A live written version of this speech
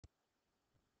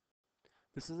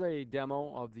This is a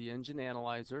demo of the engine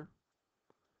analyzer,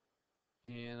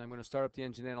 and I'm going to start up the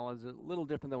engine analyzer a little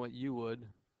different than what you would,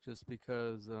 just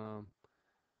because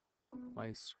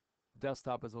my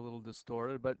desktop is a little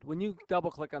distorted. But when you double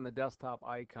click on the desktop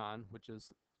icon, which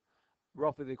is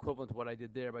roughly the equivalent to what I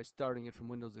did there by starting it from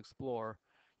Windows Explorer,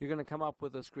 you're going to come up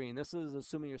with a screen. This is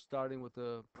assuming you're starting with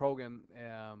the program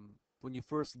when you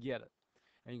first get it.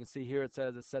 And you can see here it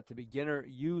says it's set to beginner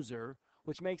user,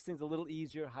 which makes things a little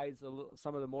easier, hides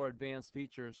some of the more advanced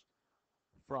features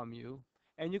from you.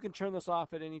 And you can turn this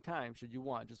off at any time should you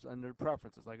want, just under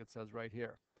preferences like it says right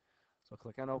here. So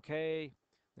click on OK,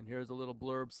 and here's a little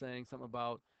blurb saying something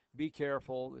about be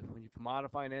careful when you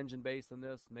modify an engine based on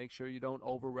this, make sure you don't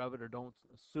over rev it or don't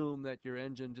assume that your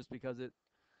engine, just because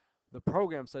the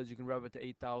program says you can rev it to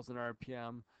 8,000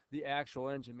 RPM, the actual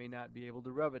engine may not be able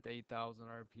to rev it to 8,000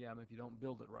 RPM if you don't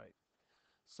build it right.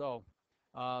 So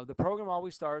the program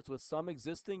always starts with some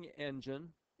existing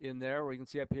engine in there, where you can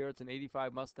see up here it's an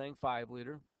 85 Mustang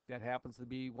 5-liter. That happens to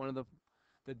be one of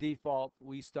the default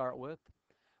we start with.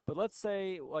 But let's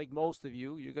say, like most of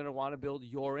you, you're going to want to build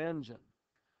your engine.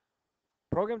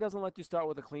 Program doesn't let you start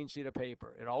with a clean sheet of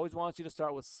paper. It always wants you to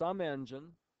start with some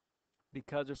engine,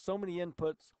 because there's so many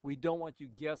inputs, we don't want you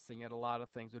guessing at a lot of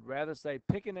things. We'd rather say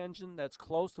pick an engine that's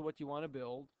close to what you want to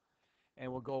build,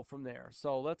 and we'll go from there.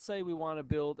 So let's say we want to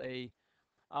build a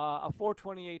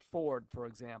 428 Ford, for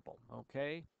example.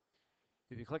 Okay,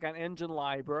 if you click on engine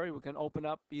library, we can open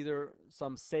up either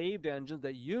some saved engines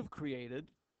that you've created,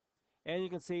 and you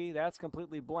can see that's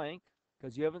completely blank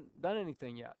because you haven't done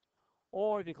anything yet.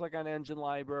 Or if you click on engine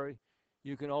library,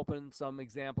 you can open some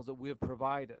examples that we have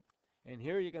provided. And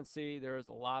here you can see there's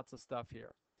lots of stuff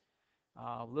here.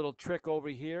 Little trick over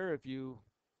here, if you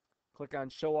click on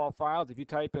show all files, if you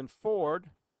type in Ford,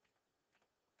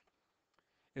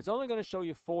 it's only going to show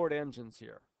you Ford engines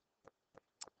here.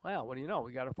 Well, what do you know?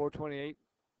 We got a 428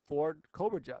 Ford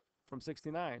Cobra Jet from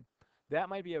 '69. That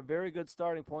might be a very good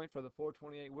starting point for the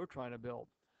 428 we're trying to build.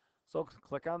 So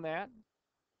click on that.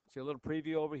 See a little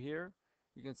preview over here.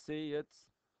 You can see it's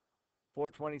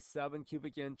 427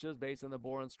 cubic inches based on the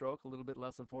bore and stroke, a little bit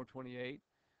less than 428.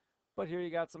 But here you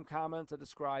got some comments that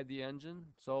describe the engine.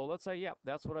 So let's say, yeah,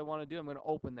 that's what I want to do. I'm going to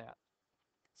open that.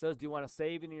 It says, do you want to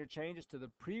save any of your changes to the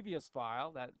previous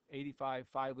file, that 85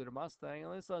 5-liter Mustang?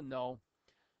 And it's a no,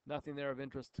 nothing there of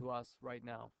interest to us right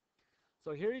now.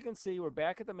 So here you can see we're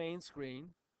back at the main screen,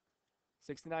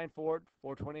 69 Ford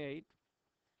 428.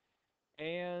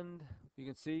 And you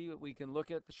can see we can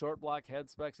look at the short block head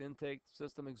specs, intake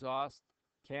system, exhaust,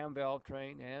 cam valve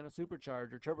train, and a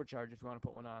supercharger, turbocharger if you want to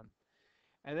put one on.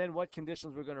 And then what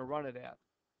conditions we're going to run it at.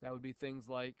 That would be things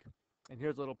like, and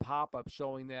here's a little pop-up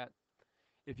showing that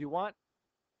if you want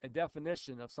a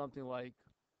definition of something like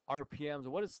RPMs,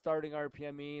 or what does starting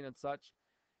RPM mean and such,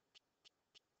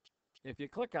 if you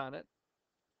click on it,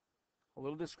 a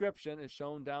little description is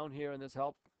shown down here in this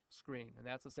help screen. And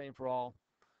that's the same for all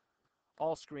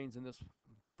screens in this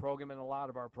program and a lot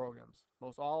of our programs.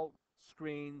 Most all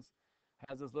screens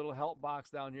has this little help box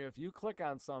down here. If you click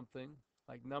on something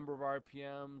like number of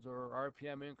RPMs or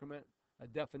RPM increment, a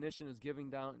definition is given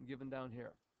down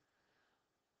here.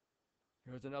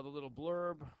 Here's another little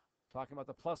blurb talking about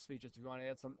the plus features if you want to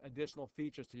add some additional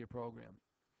features to your program.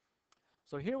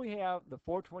 So here we have the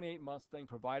 428 Mustang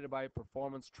provided by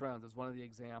Performance Trends as one of the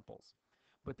examples.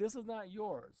 But this is not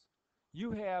yours.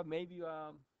 You have maybe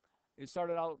it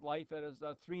started out life as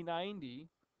a 390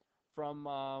 from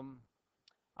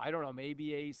I don't know,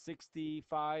 maybe a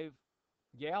 65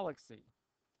 Galaxy.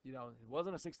 You know, it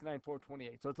wasn't a 69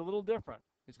 428, so it's a little different.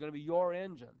 It's going to be your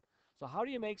engine. So how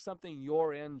do you make something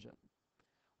your engine?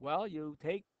 Well, you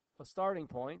take a starting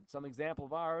point, some example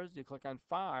of ours, you click on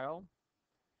File,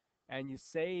 and you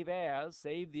save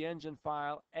the engine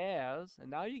file as, and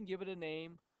now you can give it a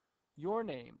name, your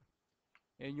name.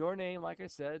 And your name, like I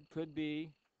said, could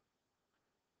be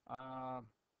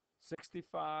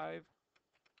 65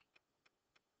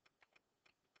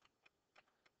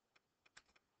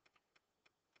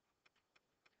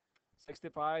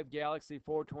 Galaxy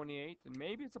 428, and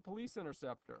maybe it's a police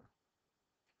interceptor.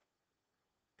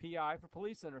 PI for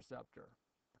police interceptor.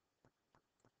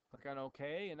 Click on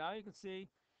OK, and now you can see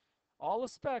all the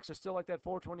specs are still like that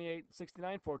 428,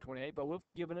 69 428, but we've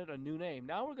given it a new name.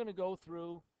 Now we're going to go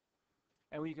through,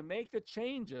 and we can make the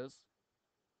changes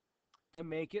to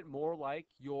make it more like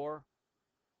your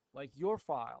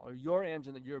file or your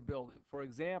engine that you're building. For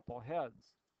example,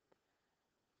 heads.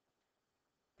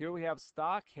 Here we have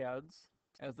stock heads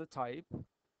as the type,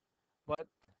 but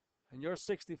in your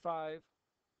 65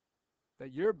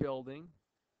 that you're building,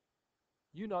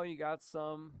 you know you got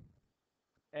some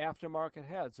aftermarket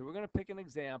heads. So we're going to pick an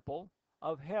example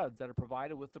of heads that are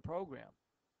provided with the program.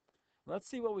 Let's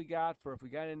see what we got for if we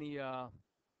got any,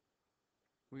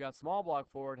 we got small block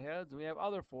forward heads and we have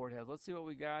other forward heads. Let's see what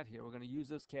we got here. We're going to use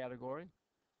this category.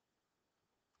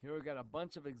 Here we've got a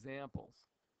bunch of examples.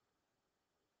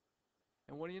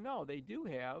 And what do you know? They do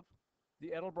have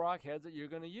the Edelbrock heads that you're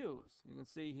going to use. You can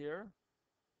see here,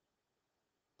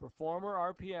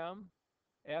 Performer RPM,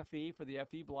 FE for the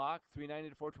FE block, 390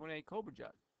 to 428 Cobra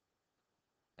Jet.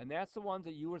 And that's the ones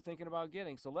that you were thinking about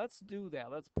getting. So let's do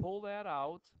that. Let's pull that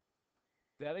out,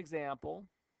 that example.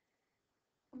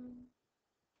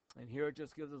 And here it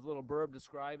just gives us a little blurb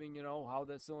describing, you know, how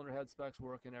the cylinder head specs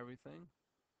work and everything.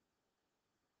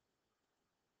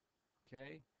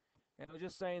 Okay. And I was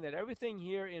just saying that everything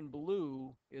here in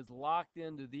blue is locked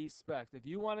into these specs. If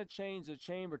you want to change the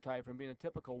chamber type from being a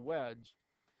typical wedge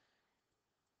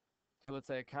to, let's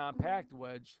say, a compact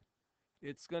wedge,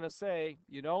 it's going to say,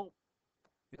 you know,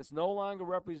 it's no longer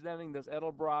representing this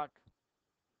Edelbrock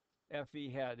FE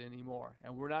head anymore.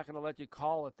 And we're not going to let you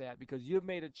call it that because you've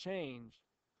made a change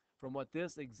from what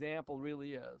this example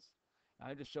really is.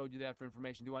 I just showed you that for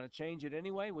information. Do you want to change it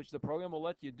anyway, which the program will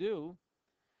let you do?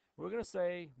 We're going to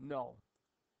say no.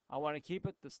 I want to keep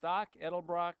it the stock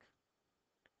Edelbrock,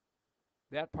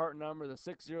 that part number, the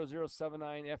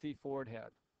 60079 FE forward head.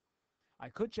 I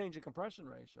could change the compression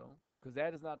ratio because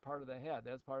that is not part of the head.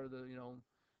 That's part of the, you know,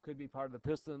 could be part of the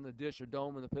piston, the dish or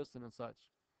dome of the piston and such.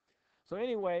 So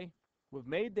anyway, we've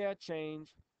made that change.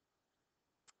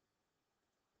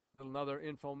 Another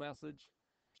info message.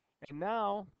 And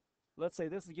now, let's say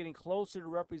this is getting closer to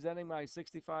representing my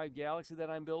 65 Galaxy that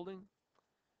I'm building.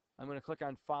 I'm going to click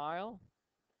on File.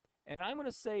 And I'm going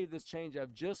to save this change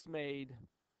I've just made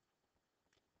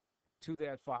to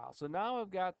that file. So now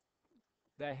I've got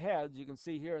the heads. You can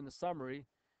see here in the summary.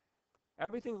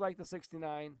 Everything's like the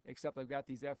 69, except I've got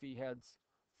these FE heads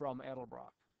from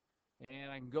Edelbrock.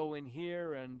 And I can go in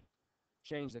here and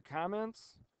change the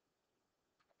comments.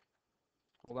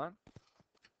 Hold on.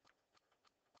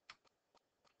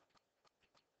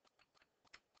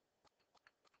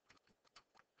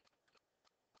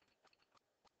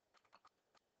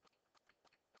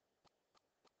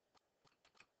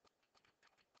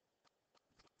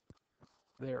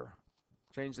 There.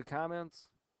 Change the comments.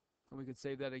 And we could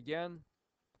save that again.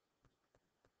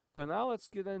 And now let's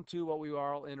get into what we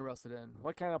are all interested in.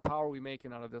 What kind of power are we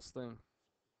making out of this thing?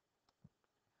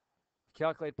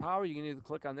 Calculate power. You can either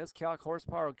click on this, calc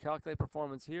horsepower, or calculate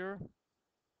performance here.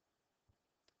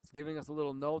 It's giving us a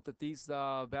little note that these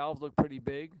valves look pretty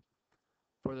big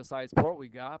for the size port we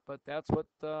got, but that's what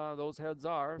those heads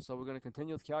are. So we're going to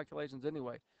continue with calculations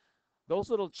anyway. Those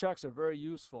little checks are very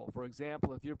useful. For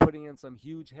example, if you're putting in some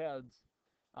huge heads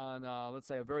on, let's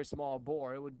say, a very small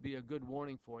bore, it would be a good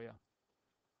warning for you.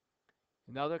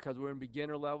 Another, because we're in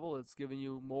beginner level, it's giving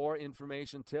you more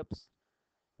information tips.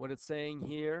 What it's saying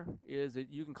here is that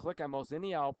you can click on most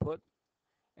any output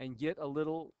and get a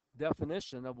little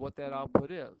definition of what that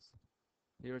output is.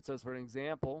 Here it says, for an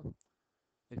example,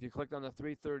 if you clicked on the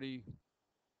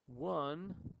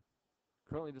 331,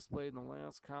 currently displayed in the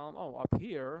last column, oh, up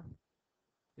here,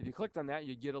 if you clicked on that,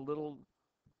 you get a little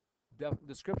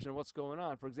description of what's going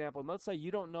on. For example, let's say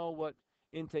you don't know what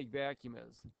intake vacuum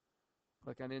is.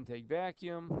 Click on intake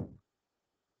vacuum,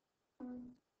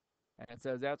 and it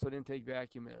says that's what intake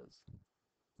vacuum is.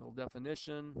 Little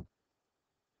definition.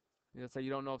 Let's say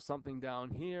you don't know if something down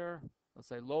here, let's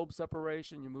say lobe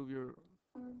separation, you move your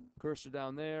cursor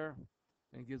down there,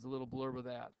 and it gives a little blurb of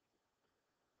that.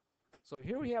 So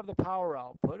here we have the power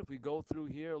output. If we go through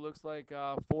here, it looks like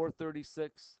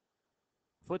 436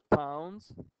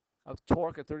 foot-pounds of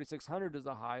torque at 3600 is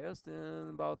the highest, and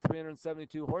about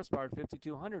 372 horsepower at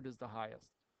 5200 is the highest.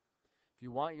 If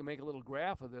you want, you can make a little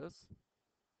graph of this.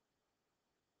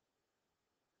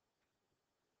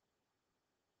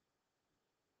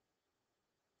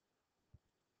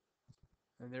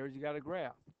 And there you got a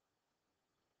graph.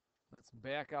 Let's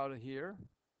back out of here,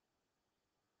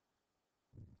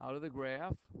 out of the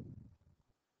graph.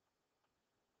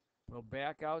 We'll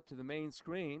back out to the main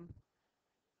screen.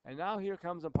 And now here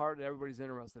comes a part that everybody's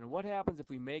interested in. What happens if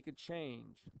we make a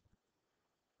change?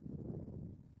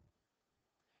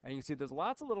 And you can see there's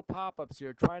lots of little pop-ups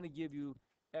here trying to give you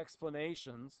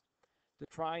explanations to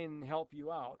try and help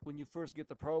you out when you first get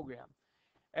the program.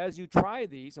 As you try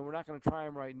these, and we're not going to try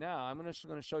them right now, I'm going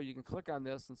to show you. You can click on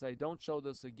this and say, don't show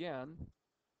this again.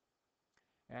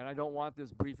 And I don't want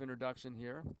this brief introduction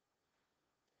here.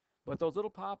 But those little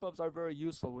pop-ups are very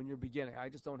useful when you're beginning. I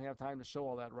just don't have time to show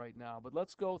all that right now. But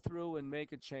let's go through and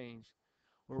make a change.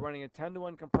 We're running a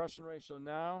 10-to-1 compression ratio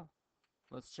now.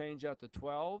 Let's change that to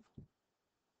 12.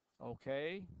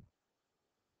 Okay.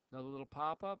 Another little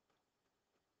pop-up.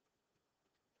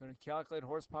 Going to calculate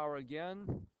horsepower again,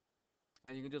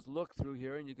 and you can just look through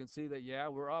here and you can see that, yeah,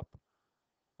 we're up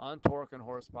on torque and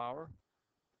horsepower.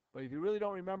 But if you really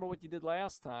don't remember what you did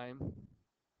last time,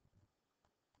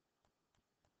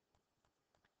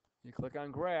 you click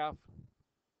on graph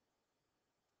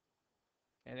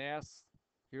and ask,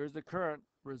 here's the current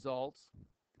results,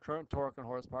 current torque and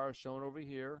horsepower shown over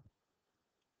here.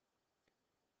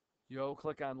 You'll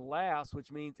click on last,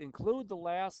 which means include the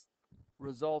last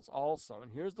results also.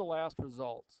 And here's the last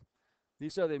results.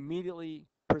 These are the immediately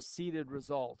preceded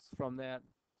results from that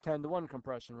 10-to-1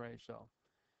 compression ratio.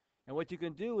 And what you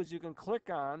can do is you can click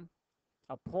on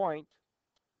a point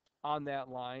on that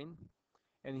line,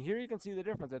 and here you can see the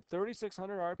difference at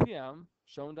 3,600 RPM,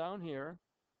 shown down here,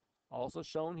 also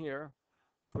shown here,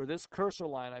 for this cursor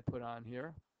line I put on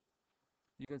here.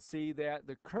 You can see that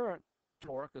the current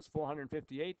torque is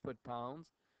 458 foot-pounds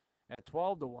at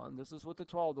 12-to-1. This is with the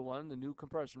 12-to-1, the new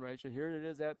compression ratio. Here it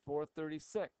is at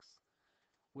 436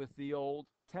 with the old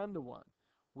 10-to-1.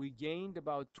 We gained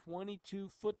about 22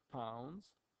 foot-pounds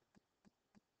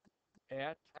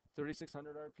at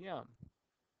 3,600 RPM.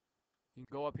 You can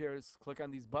go up here, click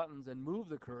on these buttons and move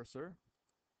the cursor.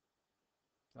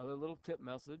 Another little tip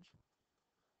message.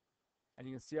 And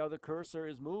you can see how the cursor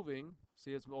is moving.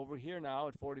 See, it's over here now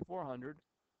at 4,400.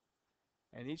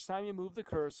 And each time you move the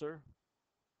cursor,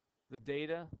 the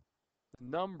data, the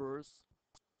numbers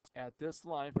at this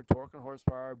line for torque and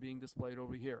horsepower are being displayed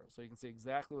over here. So you can see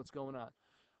exactly what's going on.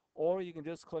 Or you can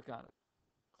just click on it.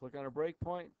 Click on a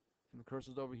breakpoint, and the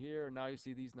cursor's over here, and now you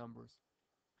see these numbers.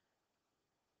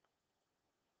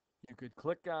 You could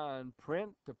click on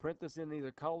print to print this in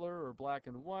either color or black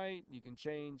and white. You can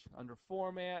change under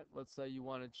format. Let's say you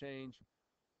want to change,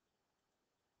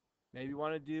 maybe you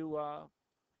want to do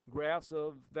graphs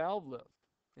of valve lift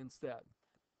instead.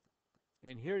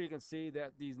 And here you can see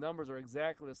that these numbers are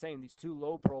exactly the same. These two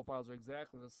load profiles are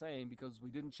exactly the same because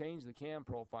we didn't change the cam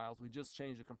profiles. We just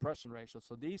changed the compression ratio.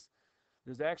 So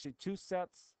there's actually two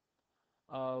sets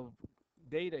of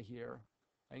data here.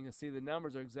 And you can see the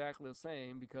numbers are exactly the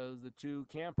same because the two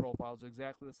cam profiles are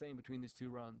exactly the same between these two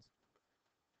runs.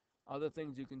 Other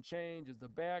things you can change is the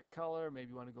back color. Maybe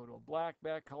you want to go to a black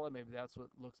back color. Maybe that's what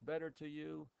looks better to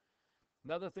you.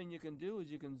 Another thing you can do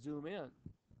is you can zoom in.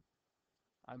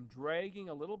 I'm dragging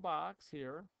a little box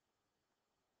here.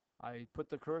 I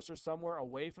put the cursor somewhere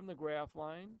away from the graph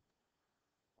line.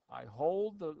 I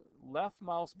hold the left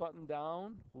mouse button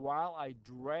down while I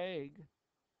drag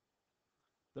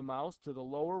the mouse to the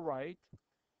lower right,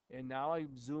 and now I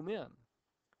zoom in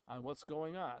on what's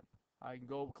going on. I can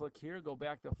go click here, go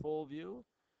back to full view.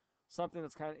 Something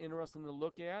that's kind of interesting to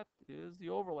look at is the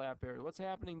overlap area. What's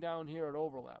happening down here at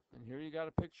overlap? And here you got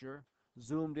a picture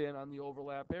zoomed in on the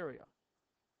overlap area.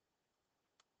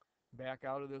 Back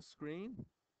out of this screen.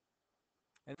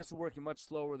 And this is working much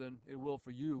slower than it will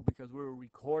for you because we're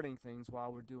recording things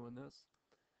while we're doing this.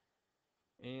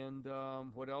 And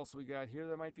what else we got here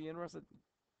that might be interesting?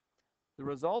 The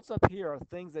results up here are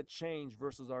things that change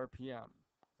versus RPM.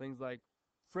 Things like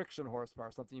friction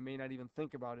horsepower, something you may not even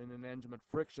think about in an engine, but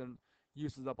friction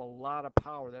uses up a lot of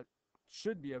power that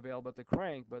should be available at the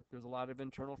crank, but there's a lot of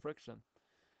internal friction.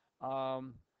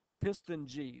 Piston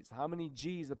G's. How many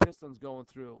G's the piston's going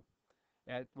through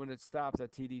when it stops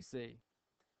at TDC?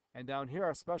 And down here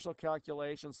are special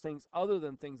calculations, things other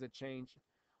than things that change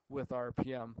with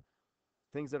RPM.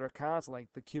 Things that are constant, like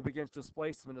the cubic inch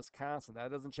displacement is constant.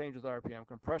 That doesn't change with RPM.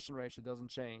 Compression ratio doesn't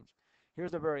change.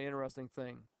 Here's a very interesting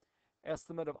thing.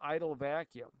 Estimate of idle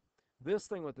vacuum. This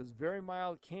thing with this very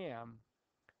mild cam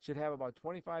should have about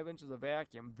 25 inches of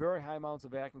vacuum, very high amounts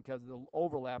of vacuum because the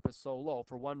overlap is so low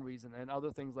for one reason, and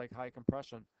other things like high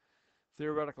compression.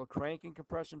 Theoretical cranking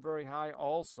compression very high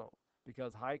also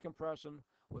because high compression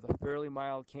with a fairly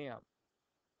mild cam.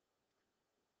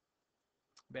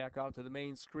 Back out to the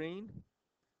main screen.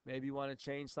 Maybe you want to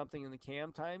change something in the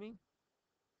cam timing.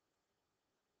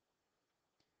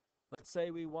 Let's say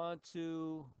we want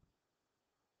to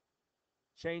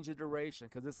change the duration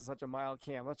because this is such a mild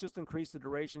cam. Let's just increase the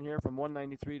duration here from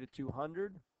 193 to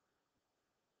 200.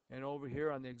 And over here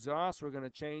on the exhaust, we're going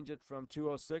to change it from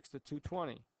 206 to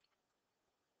 220.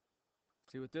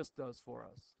 See what this does for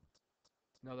us.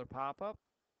 Another pop-up.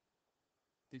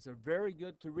 These are very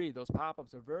good to read. Those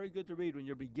pop-ups are very good to read when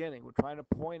you're beginning. We're trying to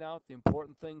point out the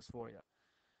important things for you.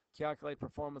 Calculate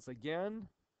performance again.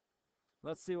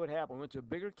 Let's see what happened. We went to a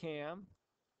bigger cam.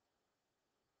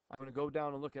 I'm going to go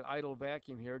down and look at idle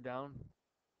vacuum here down.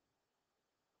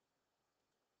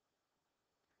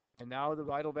 And now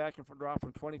the idle vacuum dropped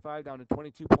from 25 down to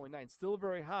 22.9. Still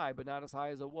very high, but not as high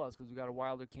as it was because we got a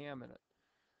wilder cam in it.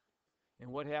 And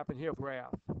what happened here,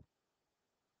 graph?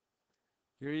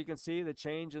 Here you can see the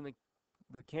change in the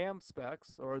cam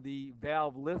specs or the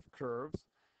valve lift curves.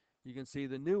 You can see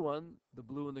the new one, the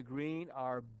blue and the green,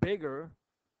 are bigger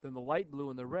than the light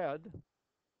blue and the red.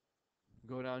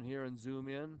 Go down here and zoom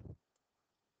in.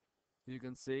 You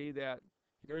can see that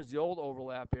here's the old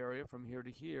overlap area from here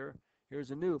to here. Here's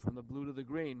the new from the blue to the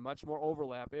green, much more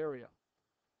overlap area.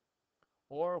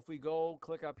 Or if we go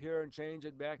click up here and change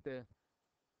it back to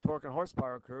torque and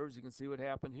horsepower curves, you can see what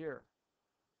happened here.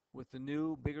 With the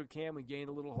new bigger cam, we gained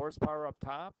a little horsepower up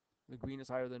top. The green is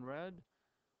higher than red.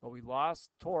 But we lost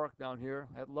torque down here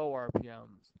at low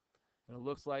RPMs. And it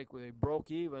looks like they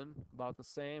broke even, about the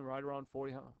same, right around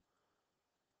 40.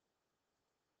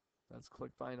 Let's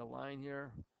click find a line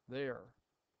here. There.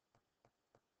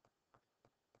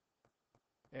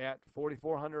 At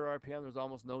 4,400 RPM, there's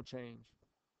almost no change.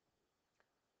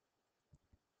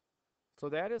 So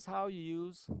that is how you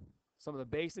use some of the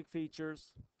basic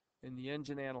features in the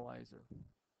engine analyzer.